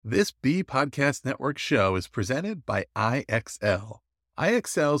This B Podcast Network show is presented by IXL.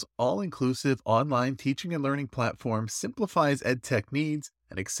 IXL's all-inclusive online teaching and learning platform simplifies EdTech needs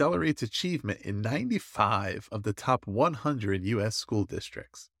and accelerates achievement in 95 of the top 100 U.S. school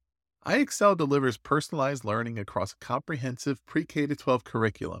districts. IXL delivers personalized learning across a comprehensive pre-K-12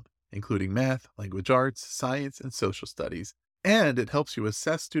 curriculum, including math, language arts, science, and social studies, and it helps you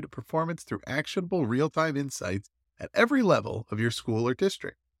assess student performance through actionable real-time insights at every level of your school or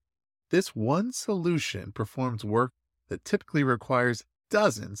district. This one solution performs work that typically requires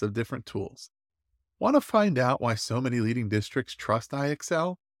dozens of different tools. Want to find out why so many leading districts trust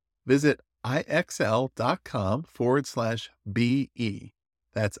IXL? Visit IXL.com/BE.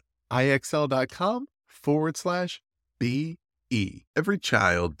 That's IXL.com/BE. Every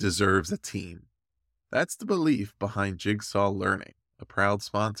child deserves a team. That's the belief behind Jigsaw Learning, a proud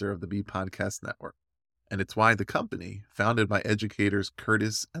sponsor of the B Podcast Network. And it's why the company, founded by educators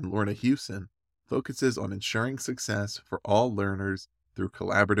Curtis and Lorna Hewson, focuses on ensuring success for all learners through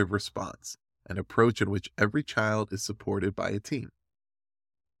collaborative response, an approach in which every child is supported by a team.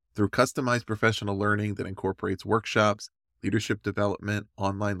 Through customized professional learning that incorporates workshops, leadership development,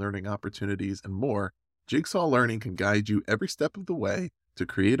 online learning opportunities, and more, Jigsaw Learning can guide you every step of the way to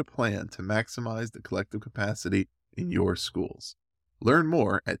create a plan to maximize the collective capacity in your schools. Learn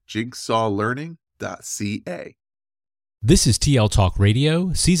more at jigsawlearning.ca. This is TL Talk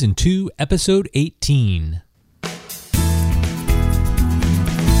Radio, Season 2, Episode 18.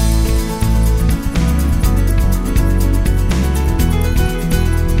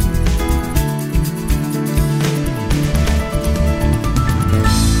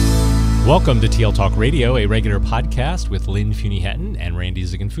 Welcome to TL Talk Radio, a regular podcast with Lynn Fuini-Hetten and Randy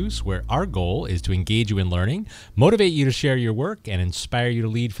Ziegenfuss, where our goal is to engage you in learning, motivate you to share your work, and inspire you to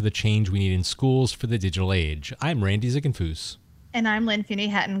lead for the change we need in schools for the digital age. I'm Randy Ziegenfuss. And I'm Lynn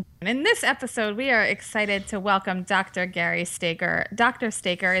Fuini-Hetten. In this episode, we are excited to welcome Dr. Gary Stager. Dr.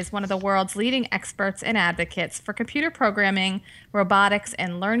 Stager is one of the world's leading experts and advocates for computer programming, robotics,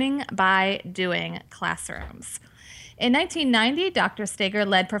 and learning by doing classrooms. In 1990, Dr. Stager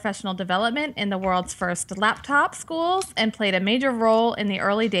led professional development in the world's first laptop schools and played a major role in the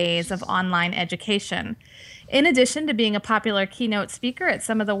early days of online education. In addition to being a popular keynote speaker at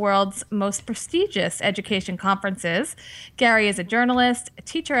some of the world's most prestigious education conferences, Gary is a journalist, a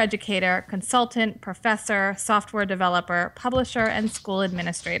teacher educator, consultant, professor, software developer, publisher, and school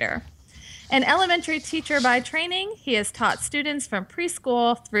administrator. An elementary teacher by training, he has taught students from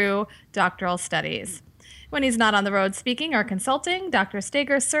preschool through doctoral studies. When he's not on the road speaking or consulting, Dr.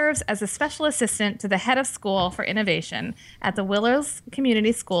 Stager serves as a special assistant to the head of school for innovation at the Willows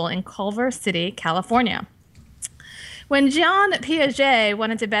Community School in Culver City, California. When Jean Piaget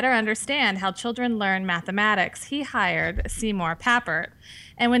wanted to better understand how children learn mathematics, he hired Seymour Papert.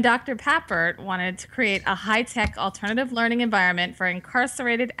 And when Dr. Papert wanted to create a high-tech alternative learning environment for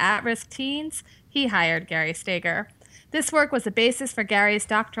incarcerated at-risk teens, he hired Gary Stager. This work was the basis for Gary's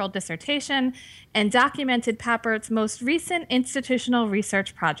doctoral dissertation and documented Papert's most recent institutional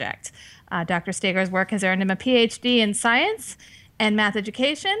research project. Dr. Stager's work has earned him a PhD in science and math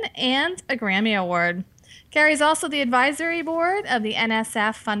education and a Grammy Award. Gary is also the advisory board of the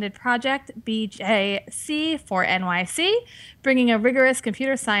NSF-funded project BJC for NYC, bringing a rigorous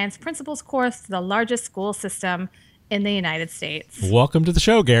computer science principles course to the largest school system in the United States. Welcome to the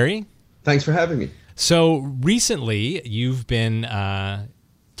show, Gary. Thanks for having me. So recently, you've been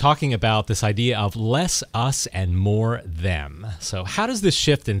talking about this idea of less us and more them. So how does this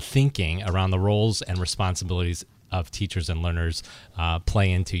shift in thinking around the roles and responsibilities of teachers and learners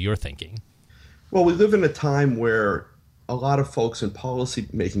play into your thinking? Well, we live in a time where a lot of folks in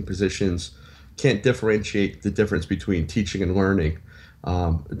policy-making positions can't differentiate the difference between teaching and learning.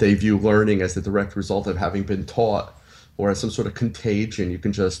 They view learning as the direct result of having been taught, or as some sort of contagion you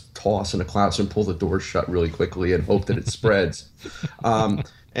can just toss in a classroom, pull the door shut really quickly and hope that it spreads.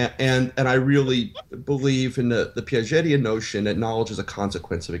 And I really believe in the Piagetian notion that knowledge is a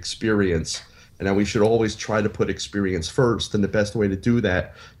consequence of experience, and that we should always try to put experience first, and the best way to do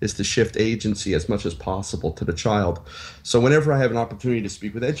that is to shift agency as much as possible to the child. So whenever I have an opportunity to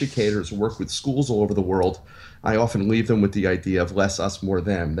speak with educators, work with schools all over the world, I often leave them with the idea of less us, more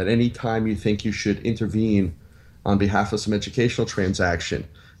them, that any time you think you should intervene on behalf of some educational transaction,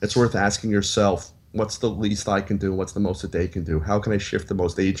 it's worth asking yourself, what's the least I can do? What's the most that they can do? How can I shift the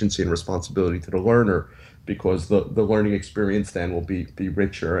most agency and responsibility to the learner? Because the learning experience then will be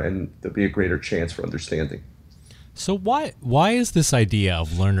richer and there'll be a greater chance for understanding. So why is this idea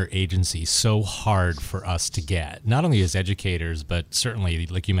of learner agency so hard for us to get, not only as educators, but certainly,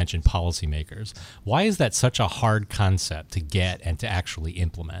 like you mentioned, policymakers? Why is that such a hard concept to get and to actually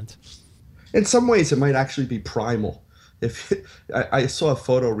implement? In some ways, it might actually be primal. If I saw a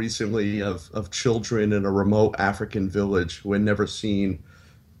photo recently of children in a remote African village who had never seen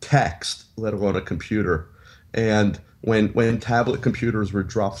text, let alone a computer. And when tablet computers were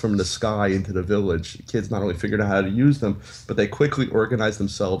dropped from the sky into the village, kids not only figured out how to use them, but they quickly organized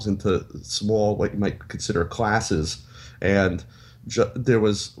themselves into small, what you might consider classes. And there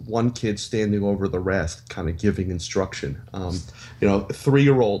was one kid standing over the rest, kind of giving instruction.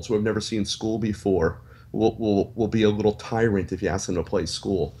 3-year-olds who have never seen school before will be a little tyrant if you ask them to play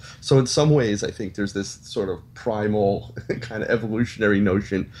school. So in some ways, I think there's this sort of primal kind of evolutionary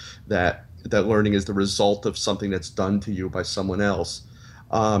notion that learning is the result of something that's done to you by someone else.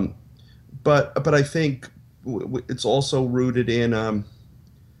 But I think it's also rooted in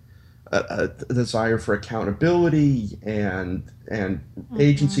a desire for accountability and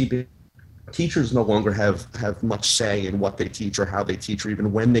agency. Teachers no longer have much say in what they teach or how they teach or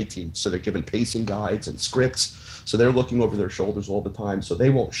even when they teach. So they're given pacing guides and scripts. So they're looking over their shoulders all the time. So they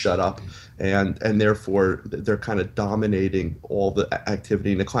won't shut up. And therefore, they're kind of dominating all the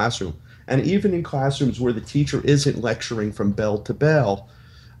activity in the classroom. And even in classrooms where the teacher isn't lecturing from bell to bell,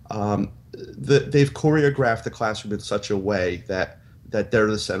 they've choreographed the classroom in such a way that they're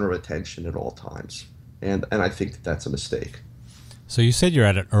the center of attention at all times. And I think that's a mistake. So you said you're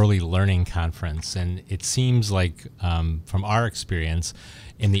at an early learning conference, and it seems like from our experience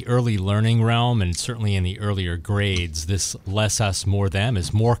in the early learning realm and certainly in the earlier grades, this less us, more them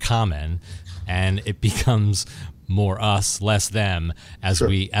is more common, and it becomes more us, less them as Sure.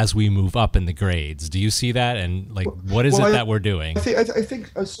 we move up in the grades. Do you see that? And what is it that we're doing? I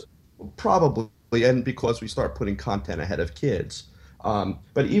think probably, and because we start putting content ahead of kids.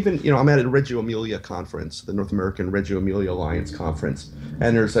 But even, I'm at a Reggio Emilia conference, the North American Reggio Emilia Alliance conference,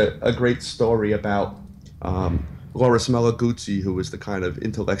 and there's a great story about Loris Malaguzzi, who was the kind of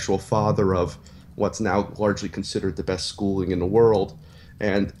intellectual father of what's now largely considered the best schooling in the world.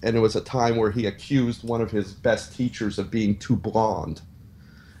 And it was a time where he accused one of his best teachers of being too blonde.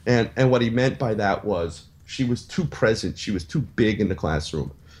 And what he meant by that was she was too present, she was too big in the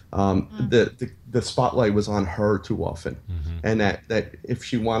classroom. The spotlight was on her too often, and that if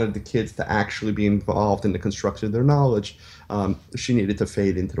she wanted the kids to actually be involved in the construction of their knowledge, she needed to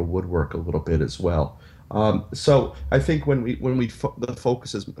fade into the woodwork a little bit as well. So I think when the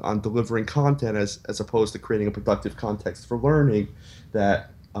focus is on delivering content as opposed to creating a productive context for learning,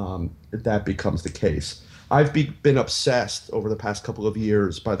 that becomes the case. I've been obsessed over the past couple of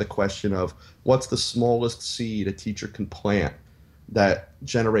years by the question of what's the smallest seed a teacher can plant that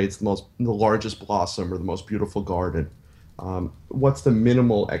generates the largest blossom or the most beautiful garden. What's the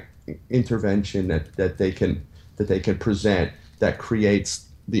minimal intervention that they can present that creates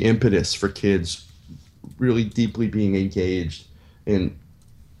the impetus for kids really deeply being engaged in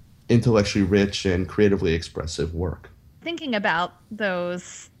intellectually rich and creatively expressive work? Thinking about the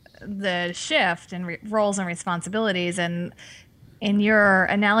shift in roles and responsibilities, and in your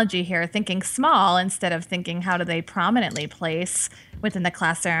analogy here, thinking small instead of thinking how do they prominently place within the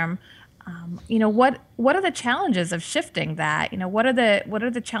classroom. What are the challenges of shifting that? What are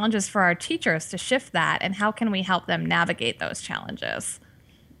the challenges for our teachers to shift that, and how can we help them navigate those challenges?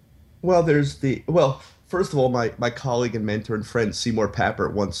 Well, first of all, my colleague and mentor and friend Seymour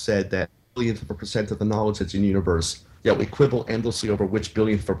Papert once said that billionth of a percent of the knowledge that's in the universe, yet we quibble endlessly over which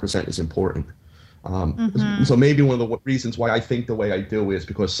billionth of a percent is important. So maybe one of the reasons why I think the way I do is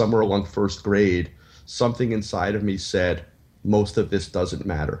because somewhere along first grade, something inside of me said, most of this doesn't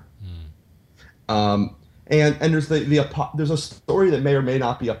matter. And there's there's a story that may or may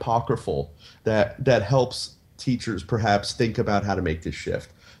not be apocryphal that helps teachers perhaps think about how to make this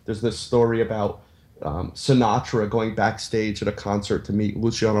shift. There's this story about Sinatra going backstage at a concert to meet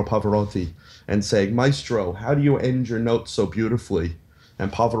Luciano Pavarotti and saying, "Maestro, how do you end your notes so beautifully?"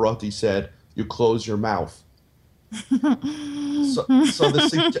 And Pavarotti said, "You close your mouth." So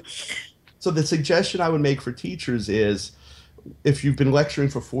the suggestion I would make for teachers is, if you've been lecturing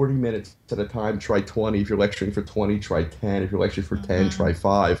for 40 minutes at a time, try 20. If you're lecturing for 20, try 10. If you're lecturing for 10, try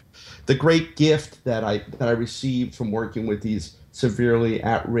 5. The great gift that I received from working with these severely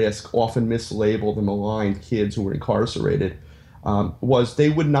at-risk, often mislabeled and maligned kids who were incarcerated was they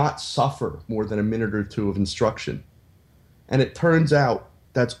would not suffer more than a minute or two of instruction. And it turns out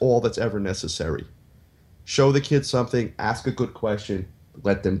that's all that's ever necessary. Show the kids something, ask a good question,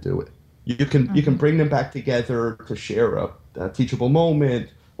 let them do it. You can bring them back together to share a teachable moment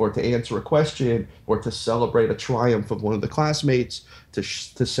or to answer a question, or to celebrate a triumph of one of the classmates, to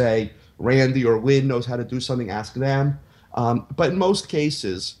say Randy or Lynn knows how to do something, ask them. But in most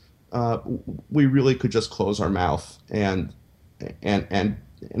cases, we really could just close our mouth and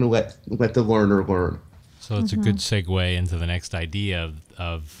let the learner learn. So it's a good segue into the next idea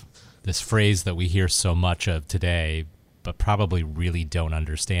of this phrase that we hear so much of today, but probably really don't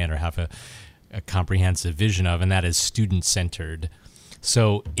understand or have a comprehensive vision of, and that is student-centered.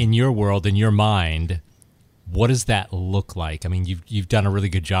 So in your world, in your mind, what does that look like? I mean, you've done a really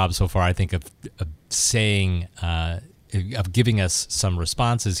good job so far, I think, of saying, of giving us some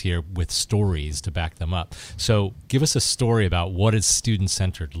responses here with stories to back them up. So give us a story about what does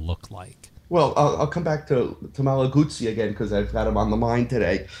student-centered look like? Well, I'll come back to Malaguzzi again because I've got him on the mind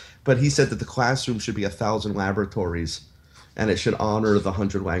today. But he said that the classroom should be 1,000 laboratories, and it should honor the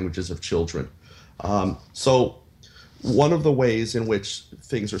 100 languages of children. So one of the ways in which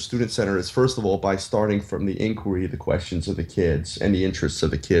things are student-centered is, first of all, by starting from the inquiry, the questions of the kids and the interests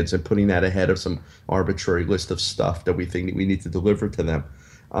of the kids, and putting that ahead of some arbitrary list of stuff that we think that we need to deliver to them.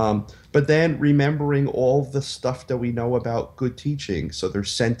 But then remembering all the stuff that we know about good teaching. So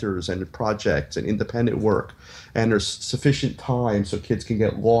there's centers and projects and independent work, and there's sufficient time so kids can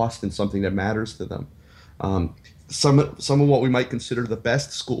get lost in something that matters to them. Some of what we might consider the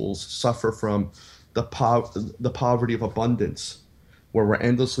best schools suffer from the poverty of abundance, where we're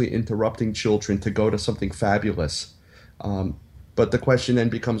endlessly interrupting children to go to something fabulous. But the question then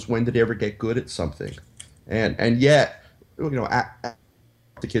becomes, when did they ever get good at something? And yet,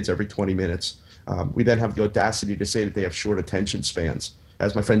 the kids every 20 minutes. We then have the audacity to say that they have short attention spans.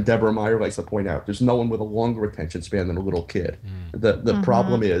 As my friend Deborah Meyer likes to point out, there's no one with a longer attention span than a little kid. The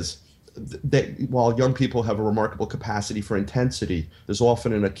problem is that while young people have a remarkable capacity for intensity, there's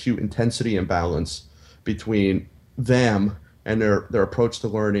often an acute intensity imbalance between them and their approach to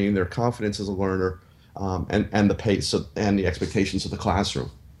learning, their confidence as a learner, and the pace and the expectations of the classroom.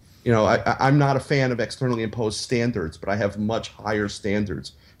 I'm not a fan of externally imposed standards, but I have much higher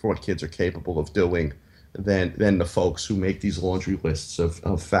standards for what kids are capable of doing than the folks who make these laundry lists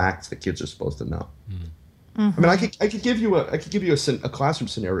of facts that kids are supposed to know. I mean, I could give you a classroom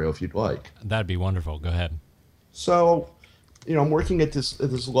scenario if you'd like. That'd be wonderful. Go ahead. So, I'm working at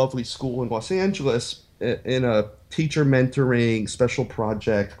this lovely school in Los Angeles in a teacher mentoring, special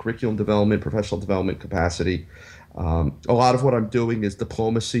project, curriculum development, professional development capacity. A lot of what I'm doing is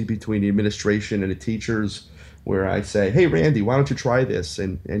diplomacy between the administration and the teachers, where I say, hey, Randy, why don't you try this?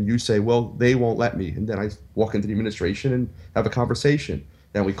 And you say, well, they won't let me. And then I walk into the administration and have a conversation.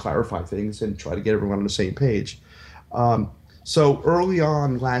 Then we clarify things and try to get everyone on the same page. So early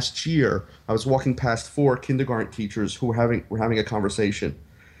on last year, I was walking past 4 kindergarten teachers who were having a conversation.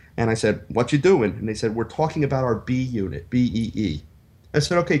 And I said, what you doing? And they said, we're talking about our B unit, BEE. I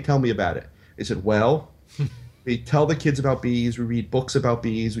said, okay, tell me about it. They said, well, we tell the kids about bees, we read books about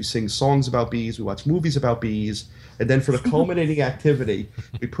bees, we sing songs about bees, we watch movies about bees, and then for the culminating activity,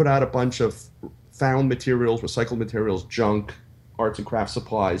 we put out a bunch of found materials, recycled materials, junk, arts and crafts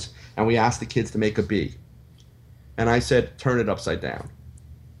supplies, and we asked the kids to make a bee. And I said, turn it upside down.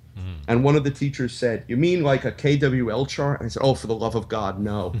 And one of the teachers said, you mean like a KWL chart? And I said, oh, for the love of God,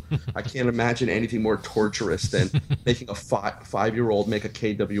 no. I can't imagine anything more torturous than making a 5-year-old make a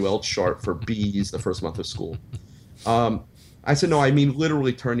KWL chart for bees the first month of school. I said, no, I mean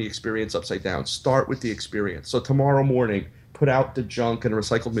literally turn the experience upside down. Start with the experience. So tomorrow morning, put out the junk and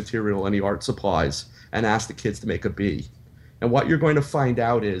recycled material and the art supplies and ask the kids to make a bee. And what you're going to find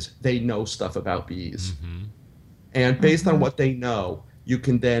out is they know stuff about bees. And based on what they know, you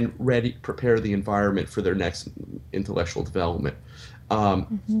can then prepare the environment for their next intellectual development.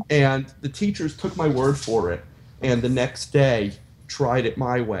 And the teachers took my word for it, and the next day tried it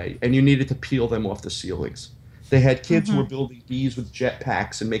my way, and you needed to peel them off the ceilings. They had kids who were building bees with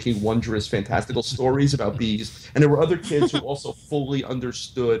jetpacks and making wondrous, fantastical stories about bees, and there were other kids who also fully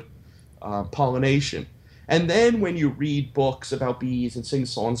understood pollination. And then when you read books about bees and sing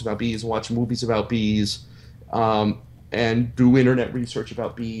songs about bees and watch movies about bees, and do internet research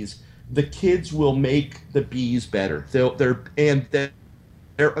about bees, the kids will make the bees better. Their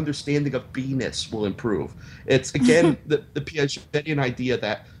understanding of bee-ness will improve. It's, again, the Piagetian idea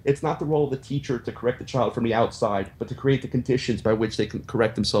that it's not the role of the teacher to correct the child from the outside, but to create the conditions by which they can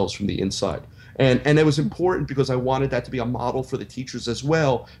correct themselves from the inside. And it was important because I wanted that to be a model for the teachers as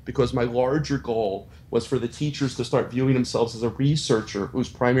well, because my larger goal was for the teachers to start viewing themselves as a researcher whose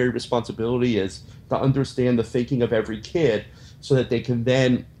primary responsibility is to understand the thinking of every kid so that they can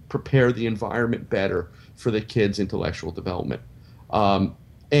then prepare the environment better for the kids' intellectual development. The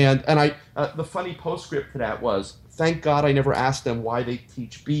funny postscript to that was, thank God I never asked them why they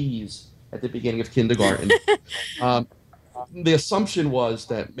teach bees at the beginning of kindergarten. The assumption was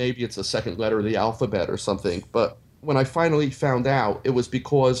that maybe it's a second letter of the alphabet or something, but when I finally found out, it was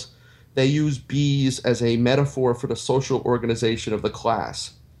because they use bees as a metaphor for the social organization of the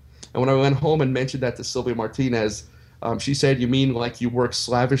class. And when I went home and mentioned that to Sylvia Martinez, she said, "You mean like you work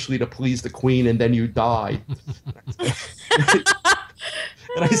slavishly to please the queen and then you die?"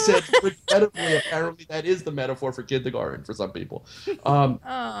 And I said, regrettably, apparently that is the metaphor for kindergarten for some people.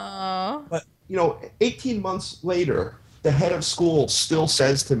 Oh. But, 18 months later, the head of school still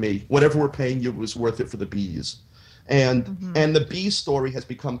says to me, "Whatever we're paying you was worth it for the bees." And the bee story has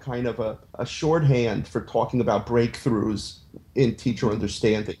become kind of a shorthand for talking about breakthroughs in teacher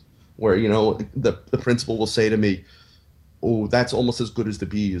understanding, where, the principal will say to me, "Oh, that's almost as good as the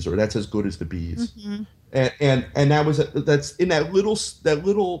bees," or "That's as good as the bees." Mm-hmm. And that's in that little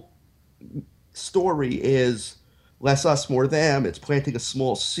story is less us, more them. It's planting a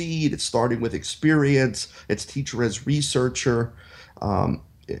small seed. It's starting with experience. It's teacher as researcher.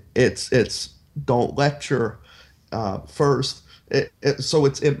 It's don't lecture first. So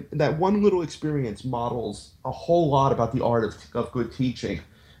that one little experience models a whole lot about the art of good teaching.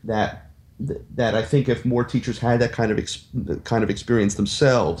 That I think if more teachers had that kind of experience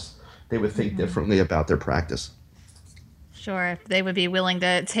themselves, they would think differently about their practice. Sure, if they would be willing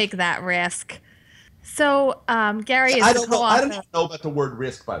to take that risk. So, Gary is I the don't know. co-author. I don't even know about the word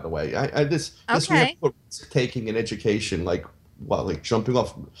risk, by the way. This we have to put risk taking in education, like jumping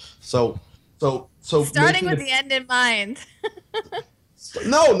off. So starting with the end in mind.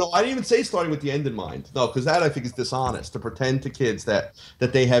 No, I didn't even say starting with the end in mind. No, because that I think is dishonest to pretend to kids that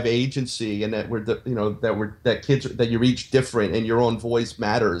they have agency and that that you're each different and your own voice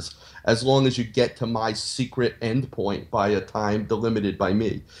matters as long as you get to my secret endpoint by a time delimited by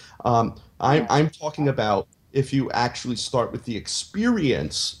me. I'm talking about if you actually start with the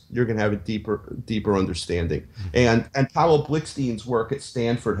experience, you're going to have a deeper understanding. And Powell Blickstein's work at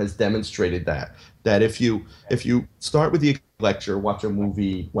Stanford has demonstrated that if you start with the lecture, watch a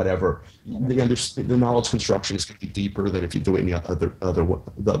movie, whatever, the knowledge construction is going to be deeper than if you do it in the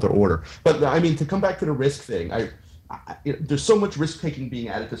other order. But I mean, to come back to the risk thing, there's so much risk taking being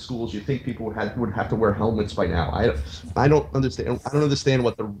added to schools. You think people would have to wear helmets by now. I don't understand. I don't understand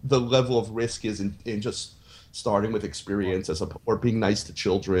what the level of risk is in just starting with experience or being nice to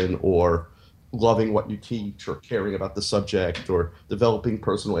children or loving what you teach or caring about the subject or developing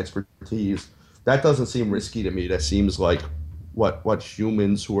personal expertise. That doesn't seem risky to me. That seems like what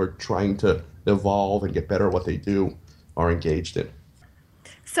humans who are trying to evolve and get better at what they do are engaged in.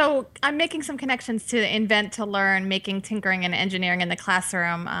 So I'm making some connections to Invent to Learn, Making Tinkering and Engineering in the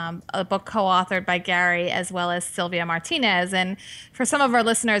Classroom, a book co-authored by Gary as well as Sylvia Martinez. And for some of our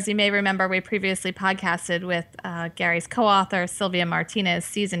listeners, you may remember we previously podcasted with Gary's co-author, Sylvia Martinez,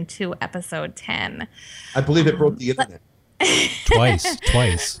 Season 2, Episode 10. I believe it broke the internet.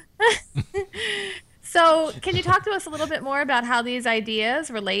 Twice. So can you talk to us a little bit more about how these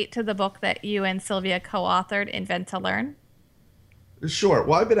ideas relate to the book that you and Sylvia co-authored, Invent to Learn? Sure.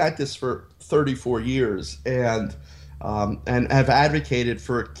 Well, I've been at this for 34 years and have advocated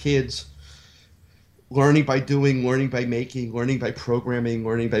for kids learning by doing, learning by making, learning by programming,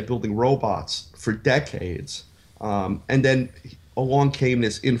 learning by building robots for decades. And then along came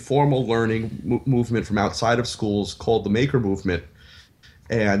this informal learning movement from outside of schools called the Maker Movement.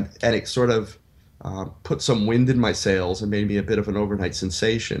 And it sort of put some wind in my sails and made me a bit of an overnight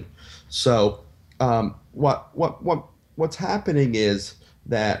sensation. So what's happening is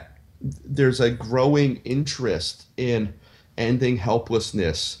that there's a growing interest in ending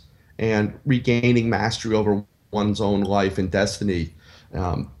helplessness and regaining mastery over one's own life and destiny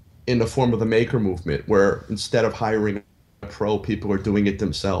in the form of the Maker Movement, where instead of hiring a pro, people are doing it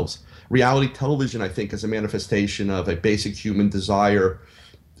themselves. Reality television, I think, is a manifestation of a basic human desire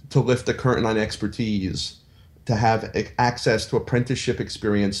to lift the curtain on expertise, to have access to apprenticeship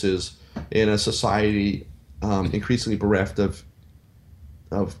experiences in a society increasingly bereft of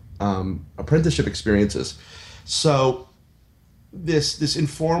apprenticeship experiences. So this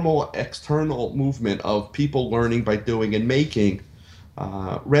informal external movement of people learning by doing and making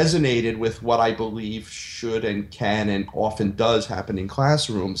resonated with what I believe should and can and often does happen in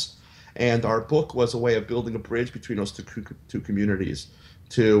classrooms. And our book was a way of building a bridge between those two communities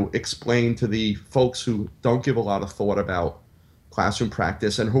to explain to the folks who don't give a lot of thought about classroom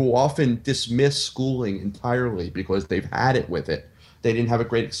practice and who often dismiss schooling entirely because they've had it with it. They didn't have a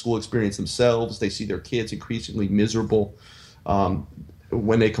great school experience themselves. They see their kids increasingly miserable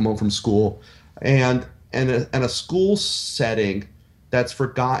when they come home from school. And a school setting that's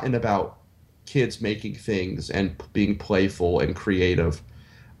forgotten about kids making things and being playful and creative.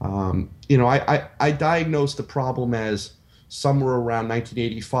 I diagnosed the problem as somewhere around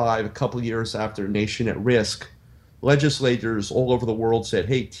 1985, a couple years after Nation at Risk, legislators all over the world said,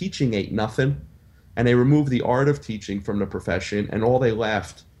 hey, teaching ain't nothing. And they removed the art of teaching from the profession, and all they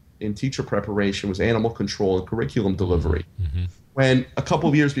left in teacher preparation was animal control and curriculum delivery. Mm-hmm. When a couple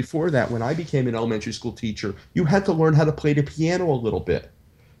of years before that, when I became an elementary school teacher, you had to learn how to play the piano a little bit.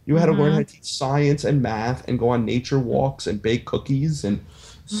 You had to learn how to teach science and math and go on nature walks and bake cookies and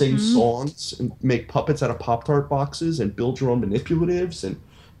sing songs and make puppets out of Pop-Tart boxes and build your own manipulatives and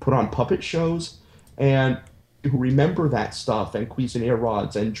put on puppet shows. And you remember that stuff, and Cuisinart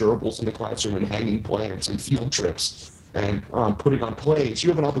rods and gerbils in the classroom and hanging plants and field trips and putting on plays. You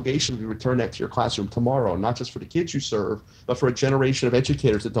have an obligation to return that to your classroom tomorrow, not just for the kids you serve, but for a generation of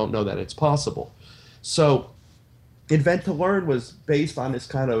educators that don't know that it's possible. So Invent to Learn was based on this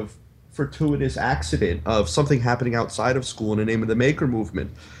kind of fortuitous accident of something happening outside of school in the name of the maker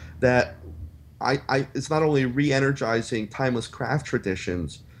movement that it's not only re-energizing timeless craft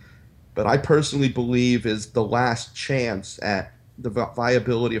traditions, but I personally believe is the last chance at the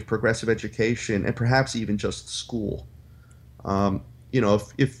viability of progressive education and perhaps even just school.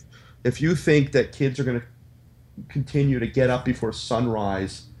 If you think that kids are going to continue to get up before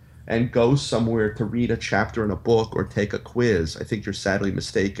sunrise and go somewhere to read a chapter in a book or take a quiz, I think you're sadly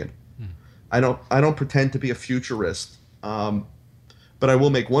mistaken. I don't pretend to be a futurist, but I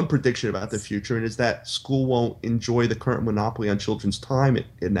will make one prediction about the future, and is that school won't enjoy the current monopoly on children's time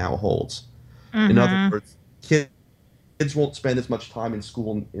it now holds. In other words, kids won't spend as much time in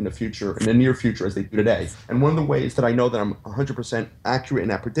school in the near future as they do today. And one of the ways that I know that I'm 100% accurate in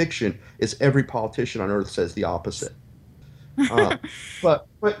that prediction is every politician on earth says the opposite. But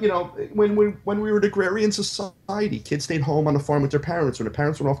when we were an agrarian society, kids stayed home on the farm with their parents. When the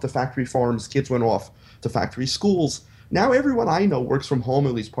parents went off to factory farms, kids went off to factory schools. Now everyone I know works from home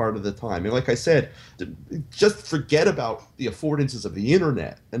at least part of the time. And like I said, just forget about the affordances of the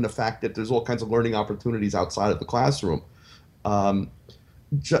internet and the fact that there's all kinds of learning opportunities outside of the classroom.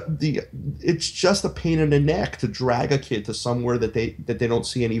 It's just a pain in the neck to drag a kid to somewhere that they don't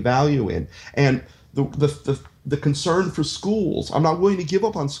see any value in. And the concern for schools, I'm not willing to give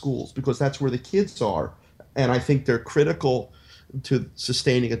up on schools because that's where the kids are. And I think they're critical to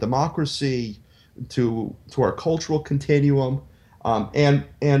sustaining a democracy, to our cultural continuum,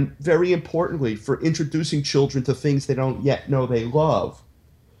 and very importantly, for introducing children to things they don't yet know they love.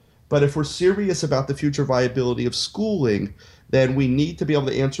 But if we're serious about the future viability of schooling, then we need to be able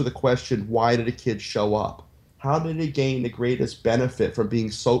to answer the question, why did a kid show up? How did they gain the greatest benefit from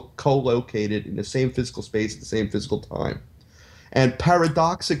being so co-located in the same physical space at the same physical time? And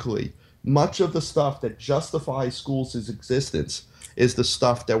paradoxically, much of the stuff that justifies schools' existence is the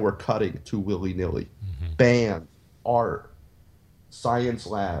stuff that we're cutting too willy-nilly. Mm-hmm. Band, art, science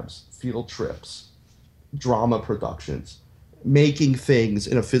labs, field trips, drama productions, making things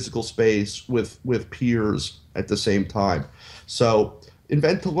in a physical space with peers at the same time. So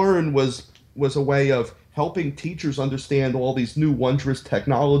Invent to Learn was a way of helping teachers understand all these new wondrous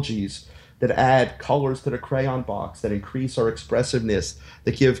technologies that add colors to the crayon box, that increase our expressiveness,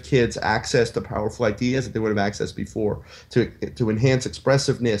 that give kids access to powerful ideas that they wouldn't have accessed before, to enhance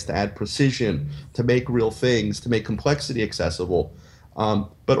expressiveness, to add precision, to make real things, to make complexity accessible,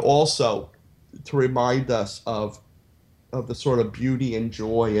 but also to remind us of the sort of beauty and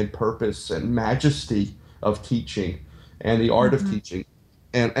joy and purpose and majesty of teaching and the art of teaching,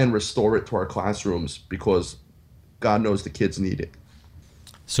 and restore it to our classrooms, because God knows the kids need it.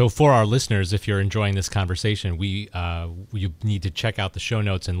 So for our listeners, if you're enjoying this conversation, you need to check out the show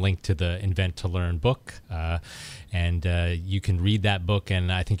notes and link to the Invent to Learn book. And you can read that book, and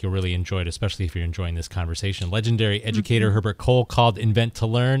I think you'll really enjoy it, especially if you're enjoying this conversation. Legendary educator Herbert Cole called Invent to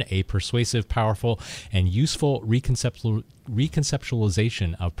Learn a persuasive, powerful, and useful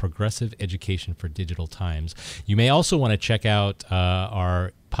reconceptualization of progressive education for digital times. You may also want to check out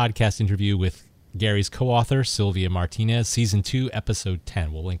our podcast interview with Gary's co-author, Sylvia Martinez, Season 2, Episode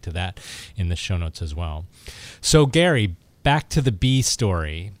 10. We'll link to that in the show notes as well. So, Gary, back to the bee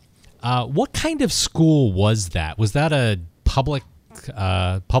story. What kind of school was that? Was that a public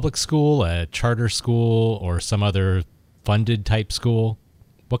school, a charter school, or some other funded type school?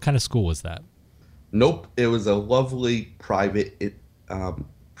 What kind of school was that? Nope. It was a lovely private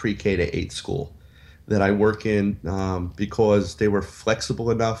pre-K to 8 school that I work in because they were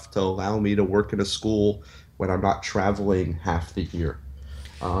flexible enough to allow me to work in a school when I'm not traveling half the year.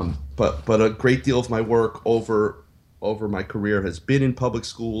 But a great deal of my work over my career has been in public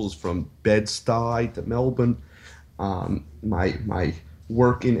schools, from Bed-Stuy to Melbourne. My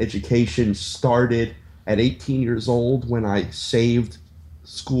work in education started at 18 years old when I saved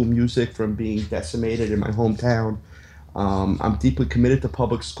school music from being decimated in my hometown. I'm deeply committed to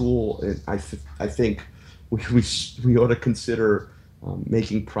public school, and I think we ought to consider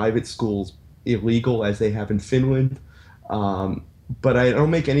making private schools illegal as they have in Finland. But I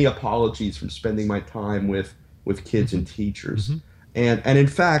don't make any apologies from spending my time with kids and teachers. Mm-hmm. And in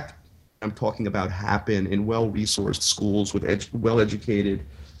fact, I'm talking about happen in well-resourced schools with well-educated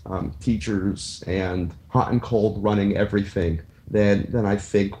teachers and hot and cold running everything, then I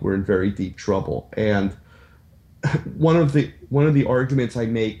think we're in very deep trouble. And one of the arguments I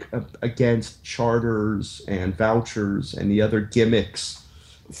make against charters and vouchers and the other gimmicks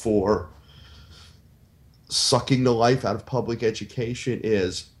for sucking the life out of public education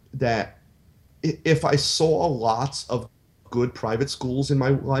is that if I saw lots of good private schools in my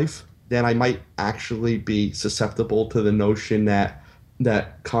life, then I might actually be susceptible to the notion that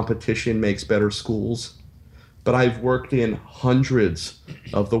competition makes better schools. But I've worked in hundreds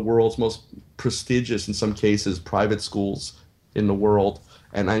of the world's most prestigious, in some cases, private schools in the world.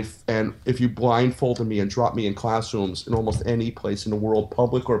 And if you blindfolded me and dropped me in classrooms in almost any place in the world,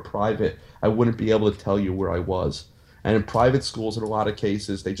 public or private, I wouldn't be able to tell you where I was. And in private schools, in a lot of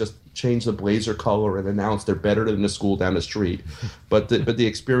cases, they just change the blazer color and announce they're better than the school down the street. But the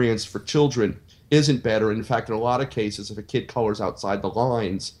experience for children isn't better. In fact, in a lot of cases, if a kid colors outside the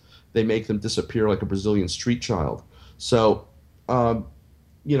lines, they make them disappear like a Brazilian street child. So, I'm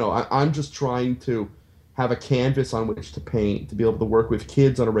just trying to have a canvas on which to paint, to be able to work with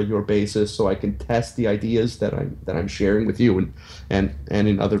kids on a regular basis, so I can test the ideas that I'm sharing with you and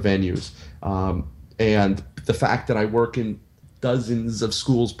in other venues. And the fact that I work in dozens of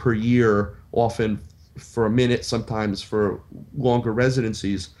schools per year, often for a minute, sometimes for longer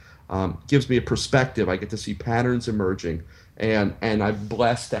residencies, gives me a perspective. I get to see patterns emerging, and I'm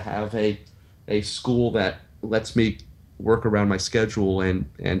blessed to have a school that lets me work around my schedule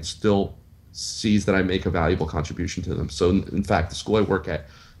and still sees that I make a valuable contribution to them. So in fact, the school I work at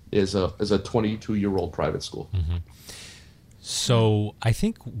is a 22-year-old private school. Mm-hmm. So I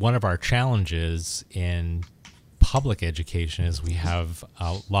think one of our challenges in public education is we have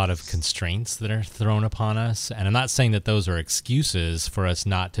a lot of constraints that are thrown upon us. And I'm not saying that those are excuses for us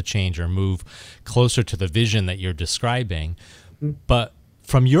not to change or move closer to the vision that you're describing. Mm-hmm. But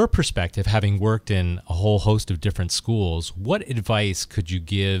from your perspective, having worked in a whole host of different schools, what advice could you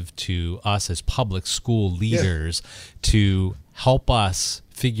give to us as public school leaders to help us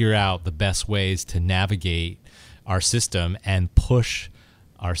figure out the best ways to navigate our system and push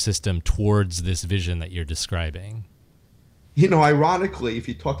our system towards this vision that you're describing? Ironically, if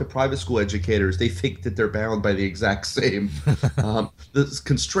you talk to private school educators, they think that they're bound by the exact same the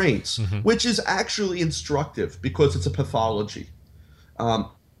constraints, mm-hmm. which is actually instructive because it's a pathology. A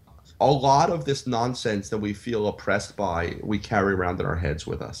lot of this nonsense that we feel oppressed by, we carry around in our heads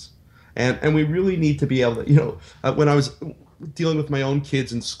with us. And we really need to be able to, when I was dealing with my own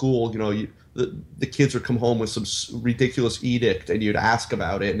kids in school, the kids would come home with some ridiculous edict and you'd ask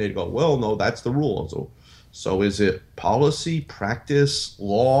about it and they'd go, well, no, that's the rule. So is it policy, practice,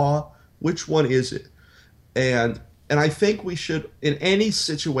 law? Which one is it? And I think we should, in any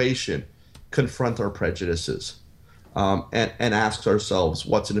situation, confront our prejudices. And ask ourselves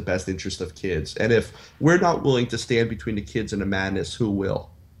what's in the best interest of kids. And if we're not willing to stand between the kids and the madness, who will?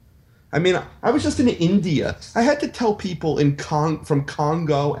 I mean, I was just in India. I had to tell people from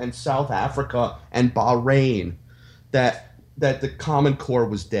Congo and South Africa and Bahrain that the Common Core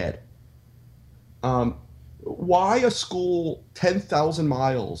was dead. Why a school 10,000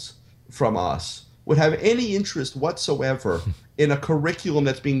 miles from us would have any interest whatsoever in a curriculum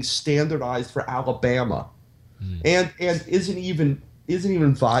that's being standardized for Alabama and isn't even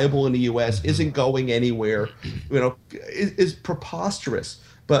viable in the U.S., isn't going anywhere, is preposterous.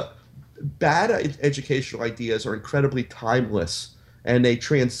 But bad educational ideas are incredibly timeless, and they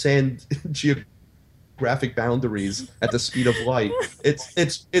transcend geographic boundaries at the speed of light.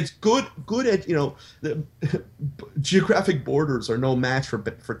 It's good. The geographic borders are no match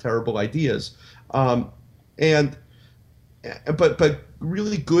for terrible ideas, but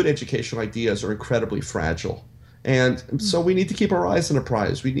really good educational ideas are incredibly fragile. And so we need to keep our eyes on the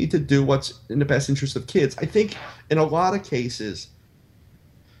prize. We need to do what's in the best interest of kids. I think in a lot of cases,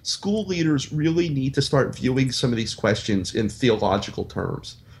 school leaders really need to start viewing some of these questions in theological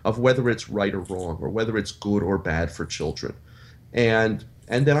terms of whether it's right or wrong or whether it's good or bad for children. And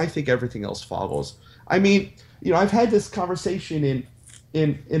then I think everything else follows. I mean, I've had this conversation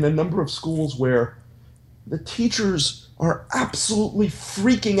in a number of schools where the teachers are absolutely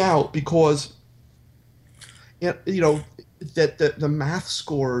freaking out because that the math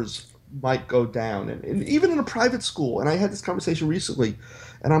scores might go down, and even in a private school. And I had this conversation recently,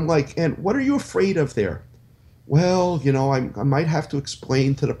 and I'm like, and what are you afraid of there? Well, I might have to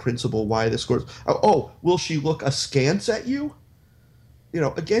explain to the principal why the scores. Oh, will she look askance at you?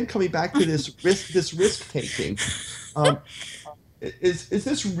 Again, coming back to this risk taking. Is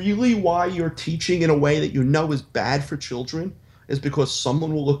this really why you're teaching in a way that is bad for children? Is because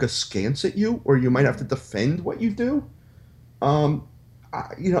someone will look askance at you, or you might have to defend what you do? I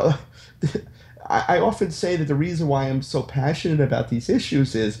often say that the reason why I'm so passionate about these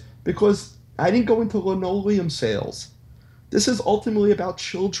issues is because I didn't go into linoleum sales. This is ultimately about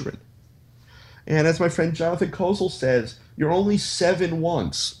children. And as my friend Jonathan Kozel says, you're only 7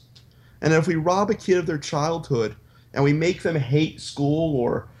 once. And if we rob a kid of their childhood and we make them hate school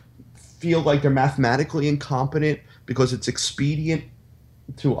or feel like they're mathematically incompetent because it's expedient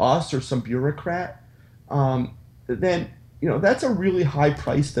to us or some bureaucrat, then that's a really high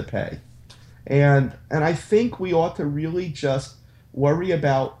price to pay. And I think we ought to really just worry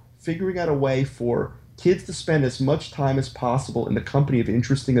about figuring out a way for kids to spend as much time as possible in the company of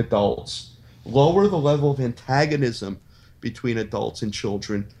interesting adults, lower the level of antagonism between adults and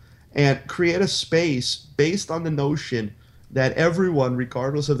children, and create a space based on the notion that everyone,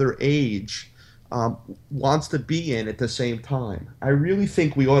 regardless of their age, wants to be in at the same time. I really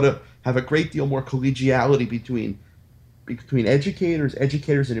think we ought to have a great deal more collegiality between educators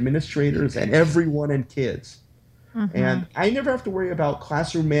and administrators, and everyone and kids. Mm-hmm. And I never have to worry about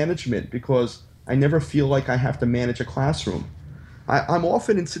classroom management because I never feel like I have to manage a classroom. I'm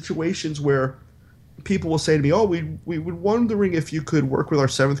often in situations where people will say to me, oh, we were wondering if you could work with our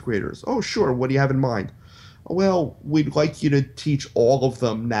 7th graders. Oh, sure. What do you have in mind? Well, we'd like you to teach all of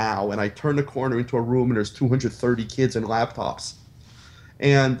them now. And I turn the corner into a room and there's 230 kids and laptops.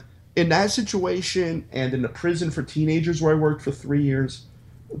 And in that situation, and in the prison for teenagers where I worked for 3 years,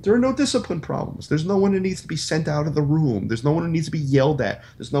 there are no discipline problems. There's no one who needs to be sent out of the room. There's no one who needs to be yelled at.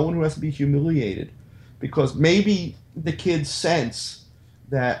 There's no one who has to be humiliated. Because maybe the kids sense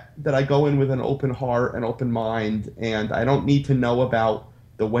that I go in with an open heart and open mind, and I don't need to know about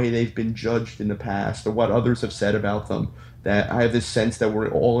the way they've been judged in the past or what others have said about them. That I have this sense that we're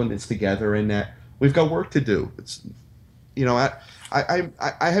all in this together and that we've got work to do. It's, I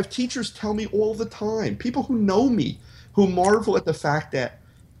have teachers tell me all the time, people who know me, who marvel at the fact that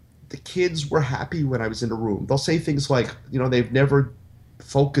the kids were happy when I was in the room. They'll say things like, they've never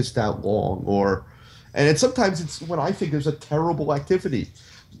focused that long, and sometimes it's when I think there's a terrible activity,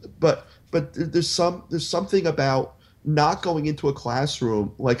 but there's something about not going into a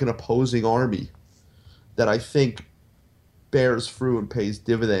classroom like an opposing army that I think bears fruit and pays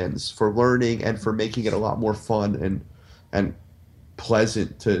dividends for learning and for making it a lot more fun and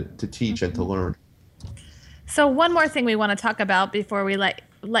pleasant to teach and to learn. So one more thing we want to talk about before we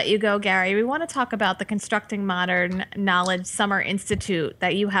let you go, Gary. We want to talk about the Constructing Modern Knowledge Summer Institute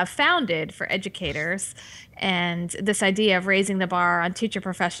that you have founded for educators, and this idea of raising the bar on teacher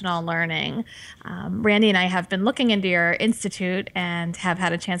professional learning. Randy and I have been looking into your institute and have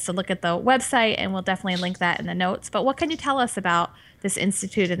had a chance to look at the website, and we'll definitely link that in the notes. But what can you tell us about this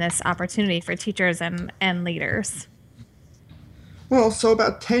institute and this opportunity for teachers and leaders? Well, so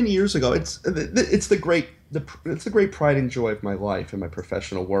about 10 years ago, it's the great pride and joy of my life and my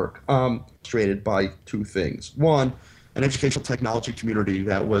professional work, illustrated by 2 things. One, an educational technology community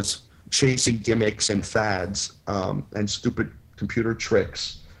that was chasing gimmicks and fads and stupid computer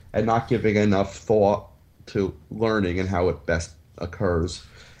tricks and not giving enough thought to learning and how it best occurs.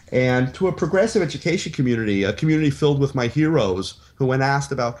 And to a progressive education community, a community filled with my heroes who, when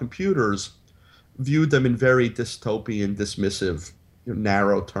asked about computers, viewed them in very dystopian, dismissive,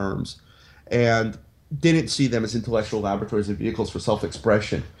 narrow terms, and didn't see them as intellectual laboratories and vehicles for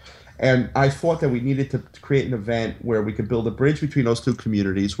self-expression. And I thought that we needed to create an event where we could build a bridge between those 2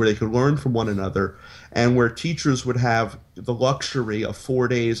 communities, where they could learn from one another, and where teachers would have the luxury of 4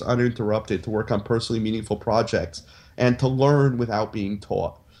 days uninterrupted to work on personally meaningful projects and to learn without being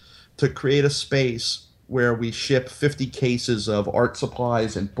taught. To create a space where we ship 50 cases of art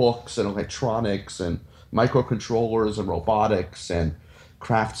supplies and books and electronics and microcontrollers and robotics and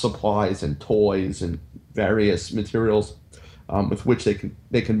craft supplies and toys and various materials with which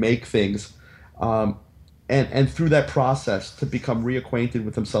they can make things, and through that process to become reacquainted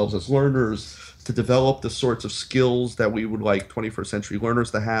with themselves as learners, to develop the sorts of skills that we would like 21st century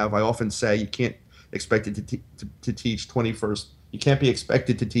learners to have. I often say you can't expect it to teach 21st. You can't be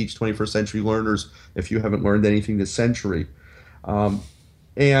expected to teach 21st century learners if you haven't learned anything this century.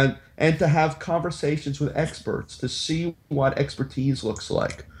 And to have conversations with experts to see what expertise looks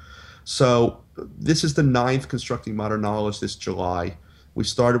like. So this is the 9th Constructing Modern Knowledge this July. We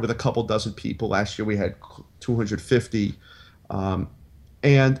started with a couple dozen people. Last year we had 250.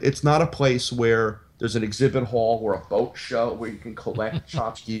 And it's not a place where there's an exhibit hall or a boat show where you can collect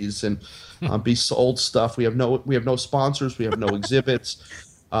tchotchkes and be sold stuff. We have no sponsors. We have no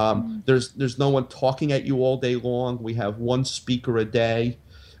exhibits. There's no one talking at you all day long. We have one speaker a day.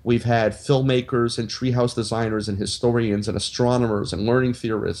 We've had filmmakers and treehouse designers and historians and astronomers and learning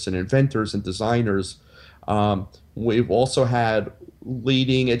theorists and inventors and designers. We've also had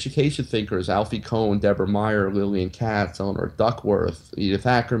leading education thinkers, Alfie Kohn, Deborah Meyer, Lillian Katz, Eleanor Duckworth, Edith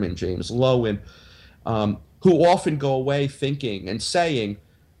Ackerman, James Lowen, who often go away thinking and saying,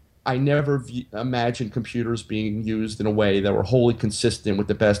 I never imagined computers being used in a way that were wholly consistent with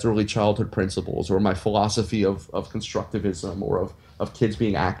the best early childhood principles or my philosophy of constructivism or of kids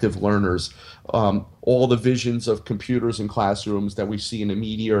being active learners. All the visions of computers in classrooms that we see in the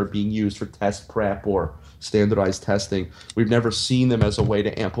media are being used for test prep or standardized testing. We've never seen them as a way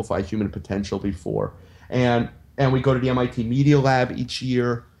to amplify human potential before. And we go to the MIT Media Lab each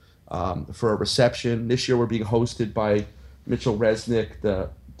year for a reception. This year we're being hosted by Mitchell Resnick,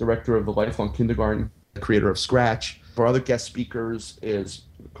 the director of the Lifelong Kindergarten, the creator of Scratch. Our other guest speakers is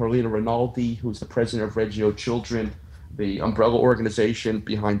Carlina Rinaldi, who's the president of Reggio Children, the umbrella organization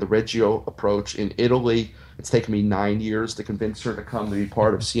behind the Reggio approach in Italy. It's taken me 9 years to convince her to come to be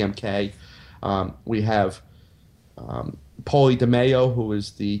part of CMK. We have Paulie DeMeo, who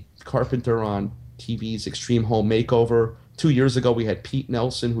is the carpenter on TV's Extreme Home Makeover. 2 years ago, we had Pete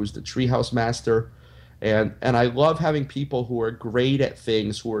Nelson, who's the treehouse master. And I love having people who are great at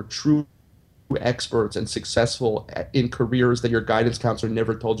things, who are true experts and successful in careers that your guidance counselor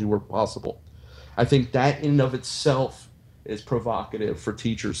never told you were possible. I think that in and of itself is provocative for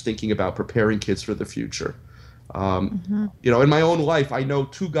teachers thinking about preparing kids for the future. You know, in my own life, I know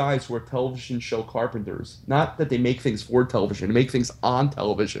 2 guys who are television show carpenters. Not that they make things for television, they make things on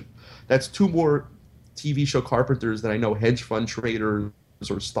television. That's 2 more TV show carpenters than I know hedge fund traders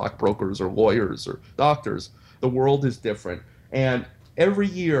or stockbrokers or lawyers or doctors. The world is different. And every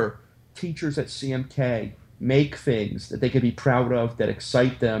year, teachers at CMK make things that they can be proud of, that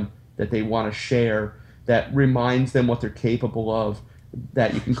excite them, that they want to share, that reminds them what they're capable of,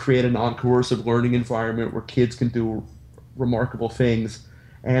 that you can create a non-coercive learning environment where kids can do remarkable things,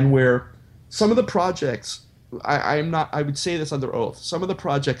 and where some of the projects, I would say this under oath, some of the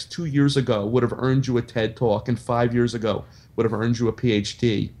projects 2 years ago would have earned you a TED Talk, and 5 years ago would have earned you a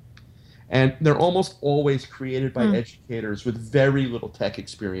PhD. And they're almost always created by educators with very little tech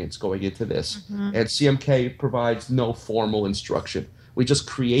experience going into this. And CMK provides no formal instruction. We just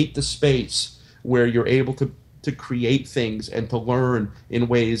create the space where you're able to create things and to learn in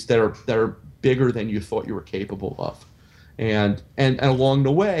ways that are bigger than you thought you were capable of. And along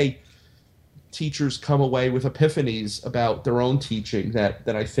the way, teachers come away with epiphanies about their own teaching that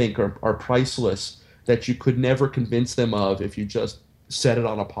I think are priceless, that you could never convince them of if you just said it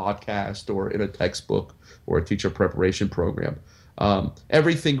on a podcast or in a textbook or a teacher preparation program.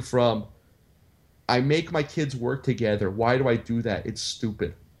 Everything from, I make my kids work together. Why do I do that? It's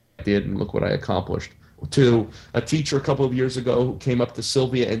stupid. I did, and look what I accomplished. To a teacher a couple of years ago who came up to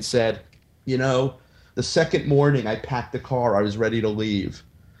Sylvia and said, you know, the second morning I packed the car, I was ready to leave.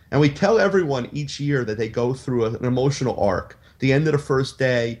 And we tell everyone each year that they go through an emotional arc. The end of the first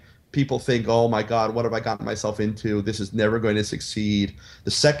day, people think, oh my God, what have I gotten myself into? This is never going to succeed.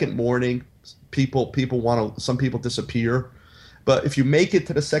 The second morning, some people disappear. But if you make it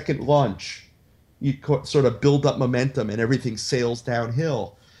to the second lunch, you sort of build up momentum and everything sails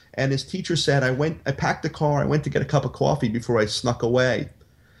downhill. And his teacher said, I packed the car, I went to get a cup of coffee before I snuck away.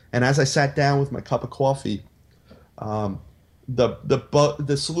 And as I sat down with my cup of coffee, the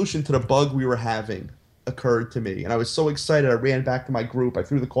solution to the bug we were having occurred to me. And I was so excited, I ran back to my group, I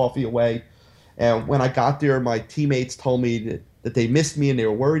threw the coffee away. And when I got there, my teammates told me that they missed me and they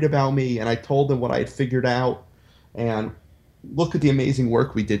were worried about me. And I told them what I had figured out. And look at the amazing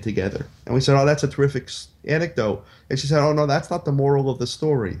work we did together. And we said, oh, that's a terrific anecdote. And she said, oh, no, that's not the moral of the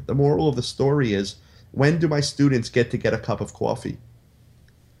story. The moral of the story is, when do my students get a cup of coffee?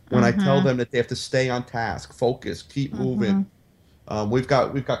 When I tell them that they have to stay on task, focus, keep moving. We've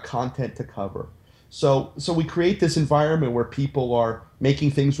got content to cover. So we create this environment where people are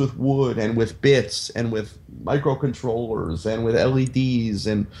making things with wood and with bits and with microcontrollers and with LEDs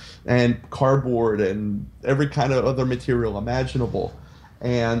and cardboard and every kind of other material imaginable.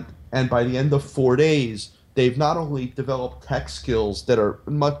 And by the end of 4 days, they've not only developed tech skills that are,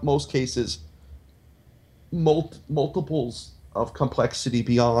 in most cases, multiples of complexity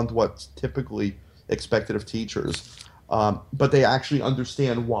beyond what's typically expected of teachers, but they actually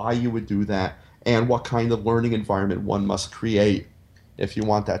understand why you would do that and what kind of learning environment one must create if you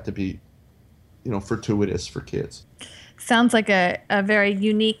want that to be, fortuitous for kids. Sounds like a very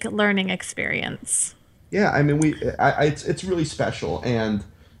unique learning experience. Yeah, I mean, it's really special, and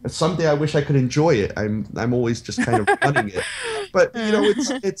someday I wish I could enjoy it. I'm always just kind of running it, but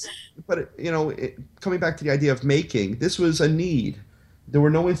coming back to the idea of making, this was a need. There were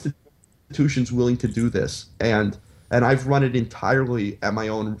no institutions willing to do this, and I've run it entirely at my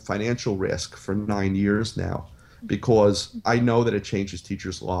own financial risk for 9 years now, because I know that it changes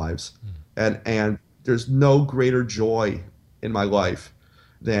teachers' lives, and there's no greater joy in my life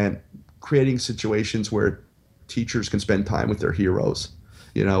than creating situations where teachers can spend time with their heroes.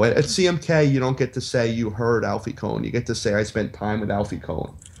 At CMK, you don't get to say you heard Alfie Kohn. You get to say I spent time with Alfie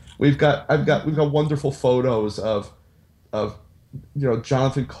Kohn. We've got wonderful photos of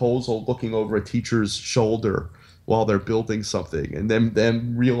Jonathan Kozol looking over a teacher's shoulder while they're building something, and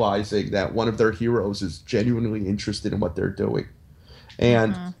them realizing that one of their heroes is genuinely interested in what they're doing.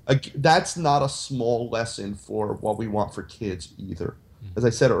 And that's not a small lesson for what we want for kids either. As I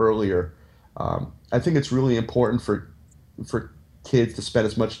said earlier, I think it's really important for kids to spend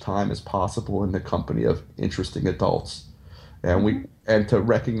as much time as possible in the company of interesting adults, and to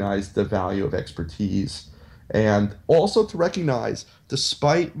recognize the value of expertise, and also to recognize,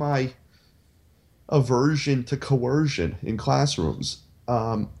 despite my aversion to coercion in classrooms,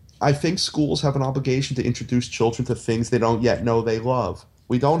 I think schools have an obligation to introduce children to things they don't yet know they love.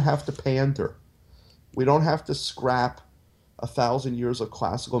 We don't have to pander. We don't have to scrap 1,000 years of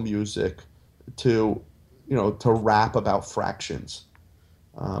classical music to rap about fractions.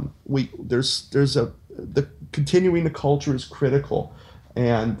 Continuing the culture is critical,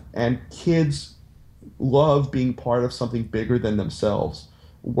 and kids love being part of something bigger than themselves,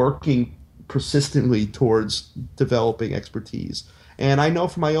 working persistently towards developing expertise. And I know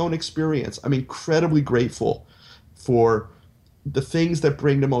from my own experience, I'm incredibly grateful for the things that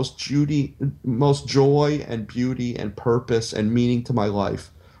bring the most joy and beauty and purpose and meaning to my life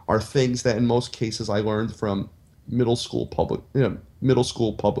are things that in most cases I learned from middle school public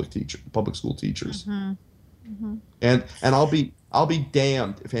school teachers. And I'll be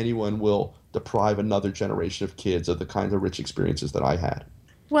damned if anyone will deprive another generation of kids of the kinds of rich experiences that I had.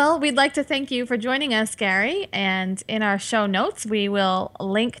 Well, we'd like to thank you for joining us, Gary. And in our show notes, we will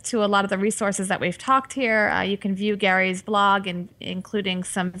link to a lot of the resources that we've talked here. You can view Gary's blog, including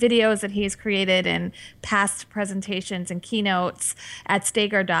some videos that he's created and past presentations and keynotes at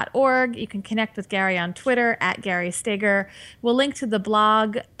stager.org. You can connect with Gary on Twitter at Gary Stager. We'll link to the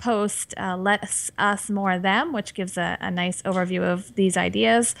blog post, Let Us More Them, which gives a nice overview of these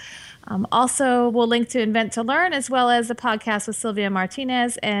ideas. Also, we'll link to Invent to Learn, as well as the podcast with Sylvia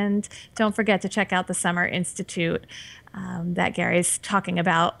Martinez. And don't forget to check out the Summer Institute that Gary's talking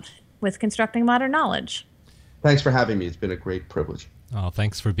about with Constructing Modern Knowledge. Thanks for having me. It's been a great privilege. Oh,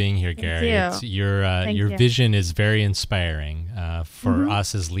 thanks for being here, Gary. Thank you. Your vision is very inspiring for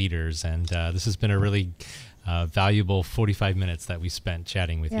us as leaders. And this has been a really valuable 45 minutes that we spent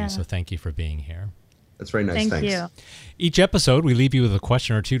chatting with you. So thank you for being here. That's very nice. Thanks. You. Each episode, we leave you with a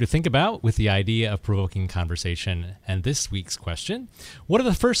question or two to think about with the idea of provoking conversation. And this week's question, what are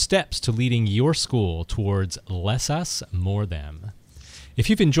the first steps to leading your school towards less us, more them? If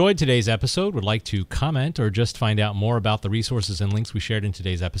you've enjoyed today's episode, would like to comment, or just find out more about the resources and links we shared in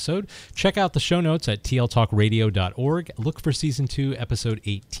today's episode, check out the show notes at tltalkradio.org. Look for Season 2, Episode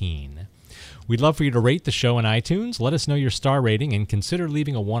 18. We'd love for you to rate the show on iTunes, let us know your star rating, and consider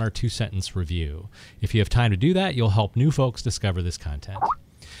leaving a 1 or 2 sentence review. If you have time to do that, you'll help new folks discover this content.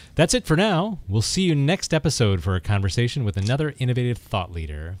 That's it for now. We'll see you next episode for a conversation with another innovative thought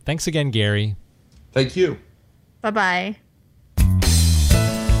leader. Thanks again, Gary. Thank you. Bye-bye.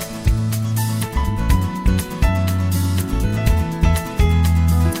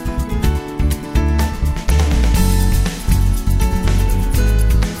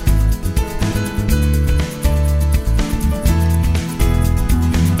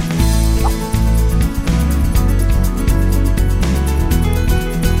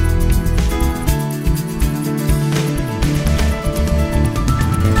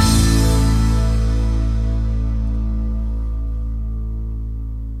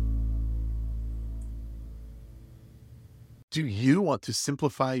 Do you want to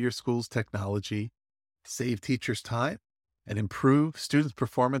simplify your school's technology, save teachers time, and improve students'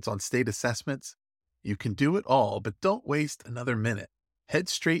 performance on state assessments? You can do it all, but don't waste another minute. Head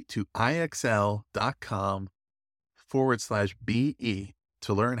straight to ixl.com/BE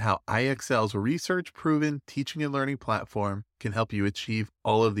to learn how IXL's research-proven teaching and learning platform can help you achieve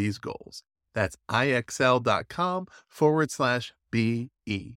all of these goals. That's IXL.com/BE.